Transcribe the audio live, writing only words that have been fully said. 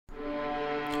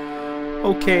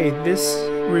Okay, this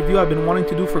review I've been wanting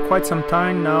to do for quite some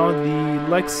time now, the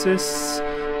Lexus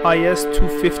IS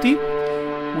 250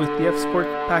 with the F-Sport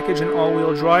package and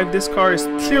all-wheel drive. This car is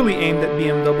clearly aimed at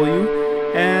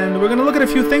BMW, and we're going to look at a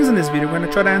few things in this video. We're going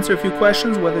to try to answer a few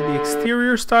questions, whether the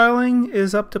exterior styling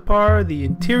is up to par, the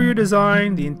interior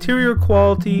design, the interior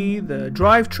quality, the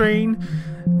drivetrain,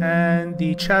 and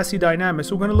the chassis dynamics.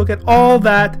 So we're going to look at all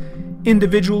that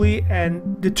individually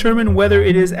and determine whether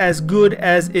it is as good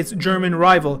as its German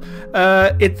rival.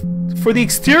 For the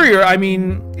exterior, I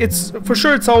mean, it's for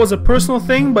sure it's always a personal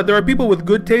thing, but there are people with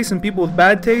good taste and people with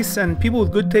bad taste, and people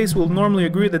with good taste will normally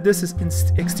agree that this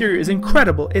exterior is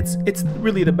incredible. It's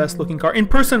really the best looking car. In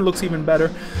person it looks even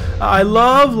better. I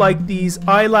love like these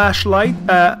eyelash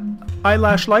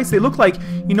lights. They look like,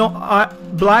 you know,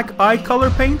 black eye color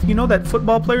paint, you know, that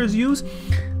football players use.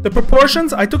 The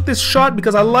proportions, I took this shot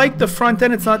because I like the front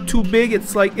end. It's not too big.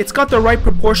 It's like, it's got the right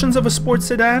proportions of a sports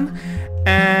sedan,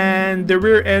 and the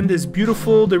rear end is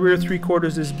beautiful. The rear three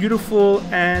quarters is beautiful,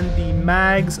 and the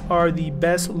mags are the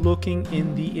best looking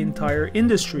in the entire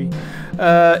industry.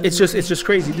 It's just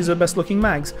crazy. These are best looking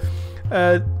mags.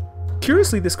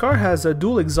 Curiously, this car has a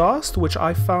dual exhaust, which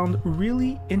I found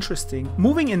really interesting.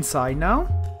 Moving inside now.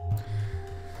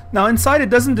 Now inside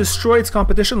it doesn't destroy its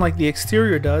competition like the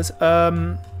exterior does.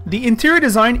 The interior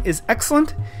design is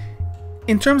excellent.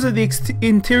 In terms of the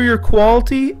interior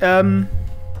quality,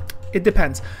 it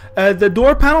depends. The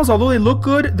door panels, although they look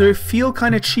good, they feel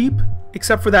kind of cheap,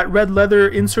 except for that red leather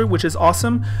insert, which is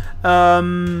awesome.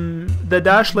 The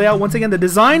dash layout, once again, the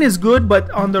design is good, but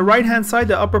on the right hand side,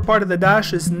 the upper part of the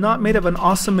dash is not made of an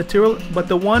awesome material, but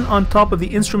the one on top of the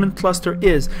instrument cluster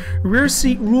is. Rear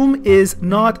seat room is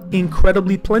not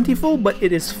incredibly plentiful, but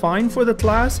it is fine for the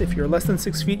class. If you're less than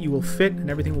 6 feet, you will fit and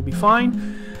everything will be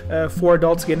fine. 4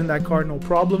 adults get in that car, no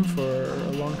problem. For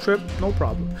a long trip, no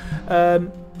problem.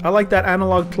 I like that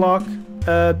analog clock.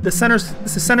 The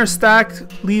center stack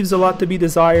leaves a lot to be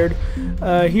desired.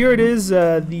 Here it is,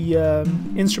 the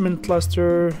instrument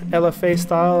cluster LFA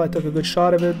style. I took a good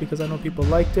shot of it because I know people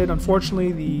liked it.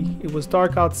 Unfortunately, it was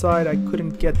dark outside. I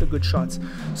couldn't get the good shots.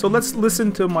 So let's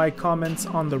listen to my comments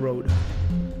on the road.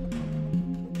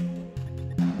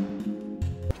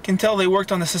 You can tell they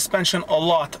worked on the suspension a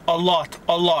lot.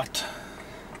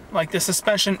 Like, the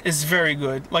suspension is very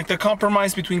good. Like, the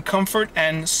compromise between comfort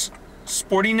and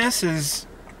sportiness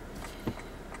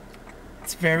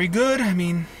it's very good. I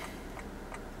mean,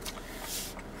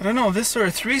 I don't know, this or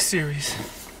a 3 Series.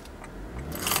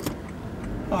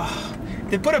 Oh,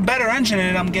 they put a better engine in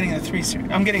it, I'm getting a 3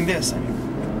 Series. I'm getting this. I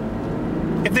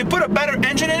mean, if they put a better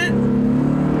engine in it,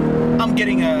 I'm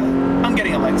getting a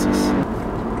Lexus.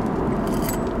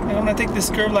 I'm gonna take this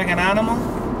curve like an animal.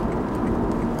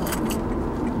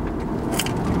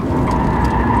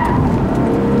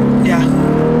 Yeah.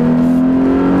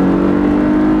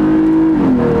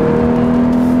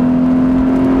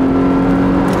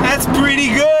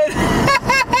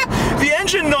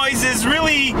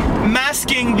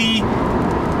 Masking the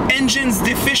engine's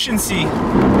deficiency.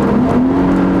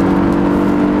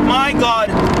 My God,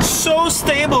 so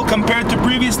stable compared to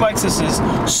previous Lexuses.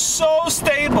 So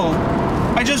stable.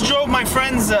 I just drove my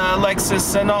friend's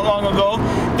Lexus not long ago.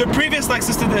 The previous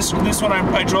Lexus to this one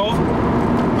I drove.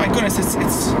 My goodness,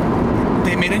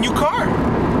 they made a new car.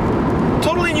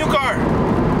 Totally new car.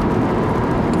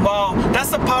 Wow, that's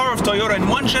the power of Toyota. In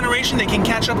one generation, they can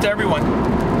catch up to everyone.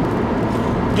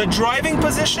 The driving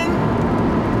position,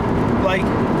 like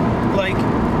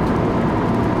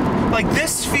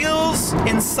this feels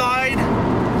inside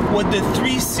what the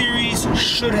 3 Series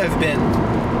should have been.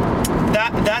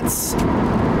 That's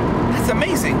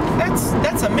amazing.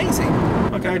 That's amazing.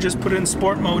 Okay, I just put it in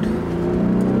sport mode.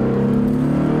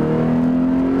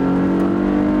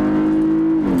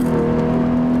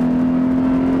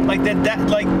 Like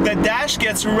the dash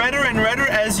gets redder and redder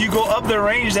as you go up the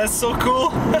range. That's so cool.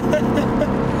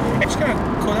 I'm just gonna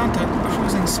go down to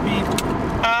cruising speed.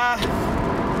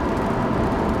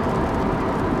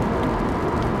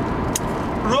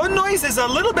 Road noise is a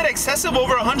little bit excessive,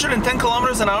 over 110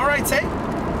 kilometers an hour, I'd say.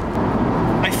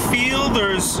 I feel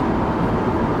there's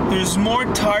more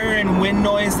tire and wind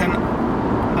noise than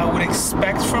I would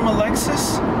expect from a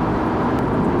Lexus.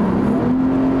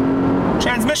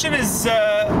 Transmission is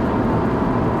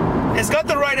has got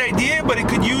the right idea, but it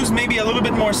could use maybe a little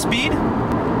bit more speed.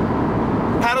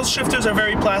 Paddle shifters are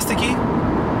very plasticky.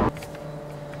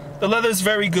 The leather is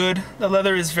very good. The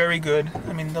leather is very good.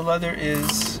 I mean, the leather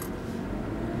it's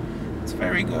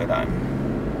very good.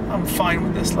 I'm fine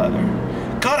with this leather.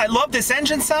 God, I love this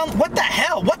engine sound. What the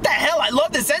hell? What the hell? I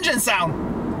love this engine sound.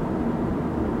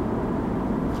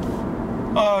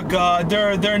 Oh God,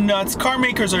 they're nuts. Car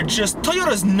makers are just,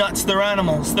 Toyota's nuts. They're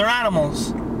animals. They're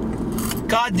animals.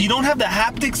 God, you don't have the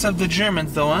haptics of the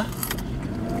Germans, though, huh?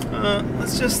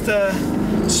 Let's just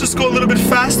go a little bit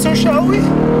faster, shall we?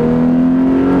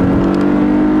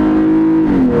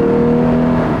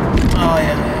 Oh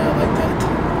yeah, I like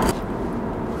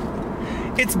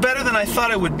that. It's better than I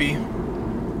thought it would be.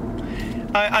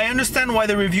 I understand why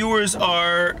the reviewers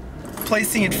are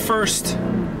placing it first.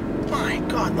 My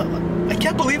God, I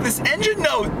can't believe this engine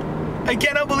note. I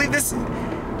cannot believe this.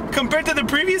 Compared to the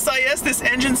previous IS, this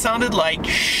engine sounded like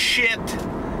shit.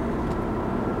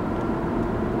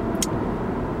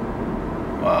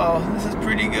 Wow, this is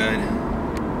pretty good.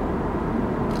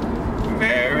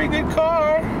 Very good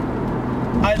car.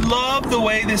 I love the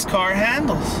way this car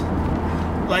handles.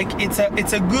 Like it's a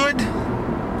good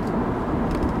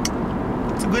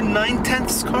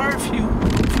 9/10 car if you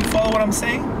follow what I'm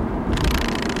saying.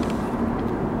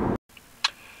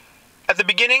 At the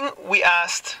beginning, we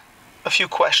asked a few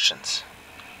questions.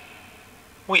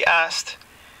 We asked,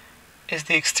 is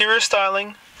the exterior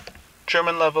styling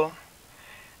German level?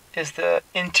 Is the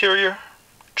interior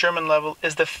German level?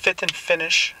 Is the fit and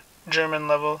finish German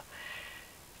level?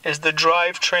 Is the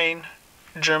drivetrain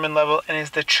German level? And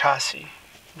is the chassis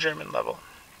German level?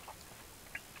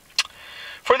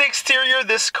 For the exterior,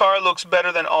 this car looks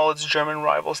better than all its German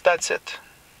rivals. That's it.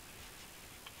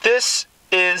 This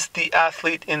is the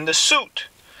athlete in the suit.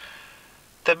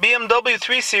 The BMW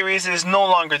 3 Series is no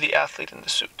longer the athlete in the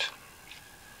suit.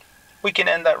 We can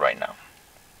end that right now.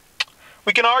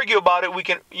 We can argue about it. We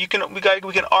can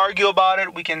argue about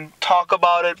it. We can talk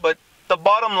about it. But the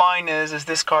bottom line is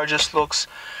this car just looks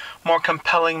more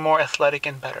compelling, more athletic,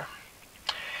 and better.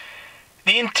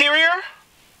 The interior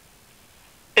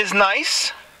is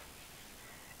nice.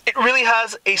 It really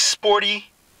has a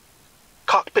sporty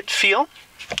cockpit feel.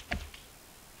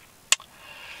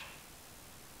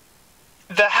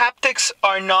 The haptics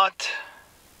are not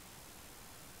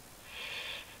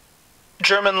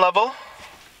German level.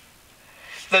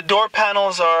 The door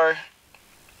panels are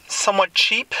somewhat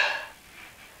cheap.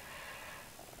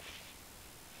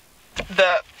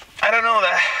 The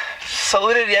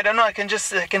solidity, I don't know, I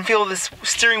can feel this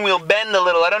steering wheel bend a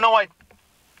little. I don't know why.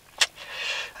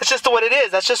 That's just what it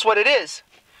is. That's just what it is.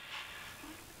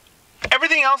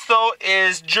 Everything else, though,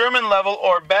 is German level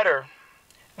or better.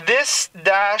 This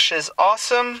dash is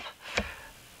awesome.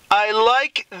 I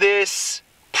like this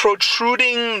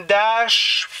protruding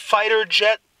dash fighter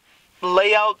jet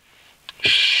layout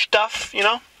stuff, you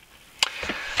know.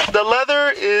 The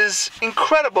leather is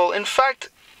incredible. In fact,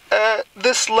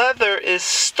 this leather is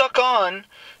stuck on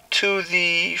to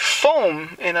the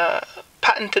foam in a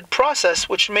patented process,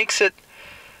 which makes it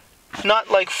not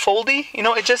like foldy. You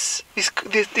know, it just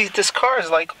this car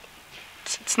is like,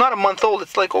 it's not a month old.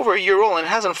 It's like over a year old and it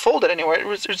hasn't folded anywhere.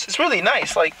 It's really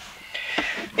nice. Like,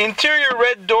 the interior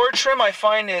red door trim I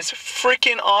find is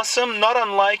freaking awesome. Not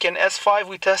unlike an S5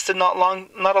 we tested not a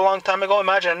long time ago.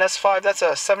 Imagine an S5. That's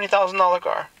a $70,000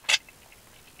 car.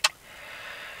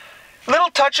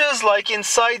 Little touches like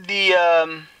inside the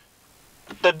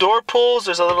door pulls.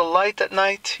 There's a little light at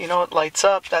night. You know, it lights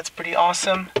up. That's pretty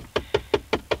awesome.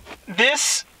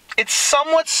 It's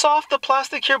somewhat soft, the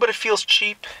plastic here, but it feels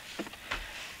cheap.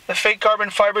 The fake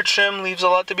carbon fiber trim leaves a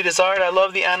lot to be desired. I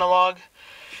love the analog.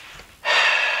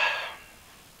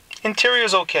 Interior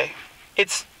is okay.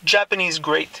 It's Japanese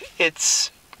great.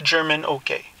 It's German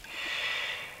okay.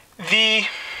 The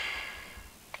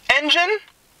engine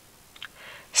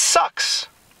sucks,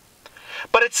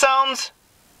 but it sounds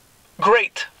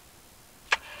great.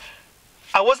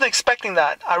 I wasn't expecting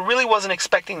that. I really wasn't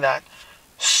expecting that.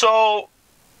 So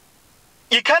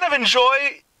you kind of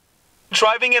enjoy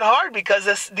driving it hard because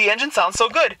the engine sounds so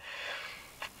good.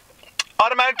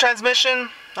 Automatic transmission,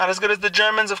 not as good as the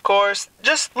Germans, of course.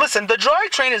 Just listen, the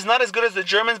drivetrain is not as good as the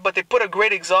Germans, but they put a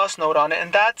great exhaust note on it,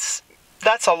 and that's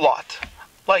a lot.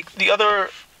 Like the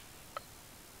other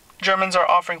Germans are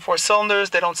offering 4 cylinders,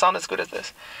 they don't sound as good as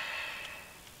this.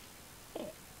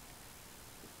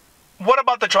 What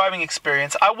about the driving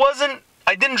experience?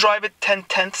 I didn't drive it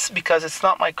 10/10 because it's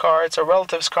not my car. It's a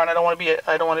relative's car, and I don't want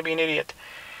to be an idiot.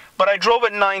 But I drove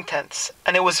it 9/10,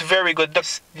 and it was very good.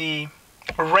 The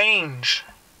range,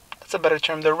 that's a better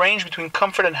term. The range between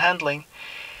comfort and handling.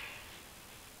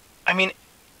 I mean,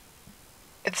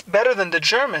 it's better than the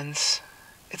Germans.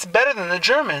 It's better than the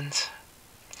Germans.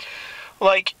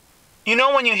 Like, you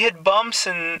know, when you hit bumps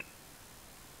and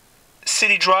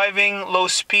city driving, low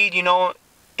speed, you know,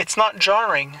 it's not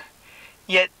jarring,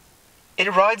 yet it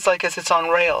rides like as it's on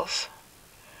rails.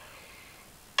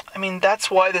 I mean, that's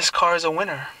why this car is a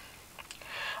winner.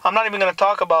 I'm not even going to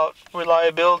talk about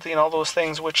reliability and all those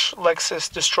things, which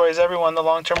Lexus destroys everyone, the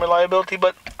long-term reliability,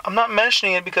 but I'm not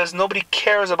mentioning it because nobody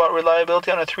cares about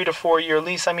reliability on a 3 to 4 year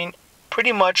lease. I mean,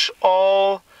 pretty much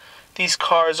all these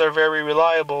cars are very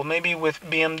reliable. Maybe with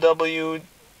BMW,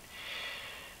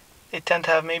 they tend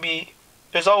to have maybe...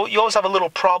 you always have a little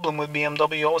problem with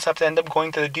BMW. You always have to end up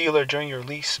going to the dealer during your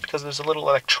lease because there's a little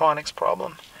electronics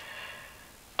problem.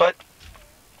 But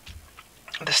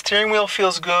the steering wheel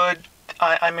feels good.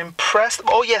 I'm impressed.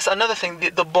 Oh yes, another thing,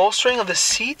 the bolstering of the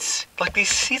seats. Like, these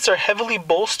seats are heavily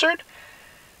bolstered,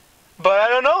 but I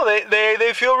don't know,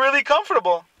 they feel really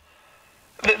comfortable.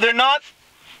 They're not,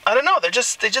 I don't know, they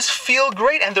just feel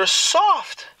great, and they're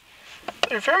soft.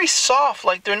 They're very soft.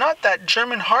 Like, they're not that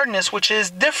German hardness, which is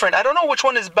different. I don't know which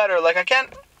one is better. Like, I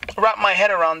can't wrap my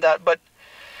head around that, but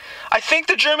I think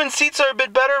the German seats are a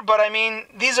bit better, but I mean,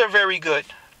 these are very good.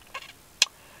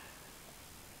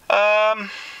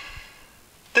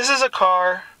 This is a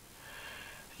car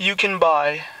you can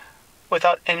buy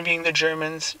without envying the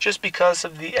Germans, just because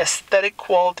of the aesthetic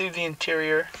quality of the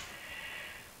interior,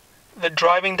 the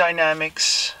driving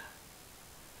dynamics,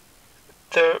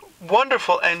 the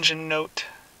wonderful engine note,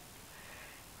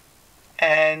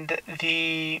 and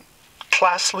the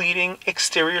class-leading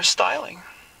exterior styling.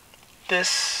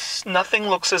 Nothing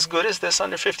looks as good as this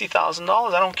under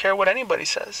 $50,000. I don't care what anybody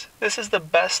says. This is the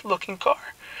best looking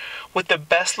car with the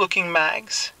best looking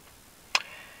mags.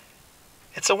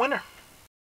 It's a winner.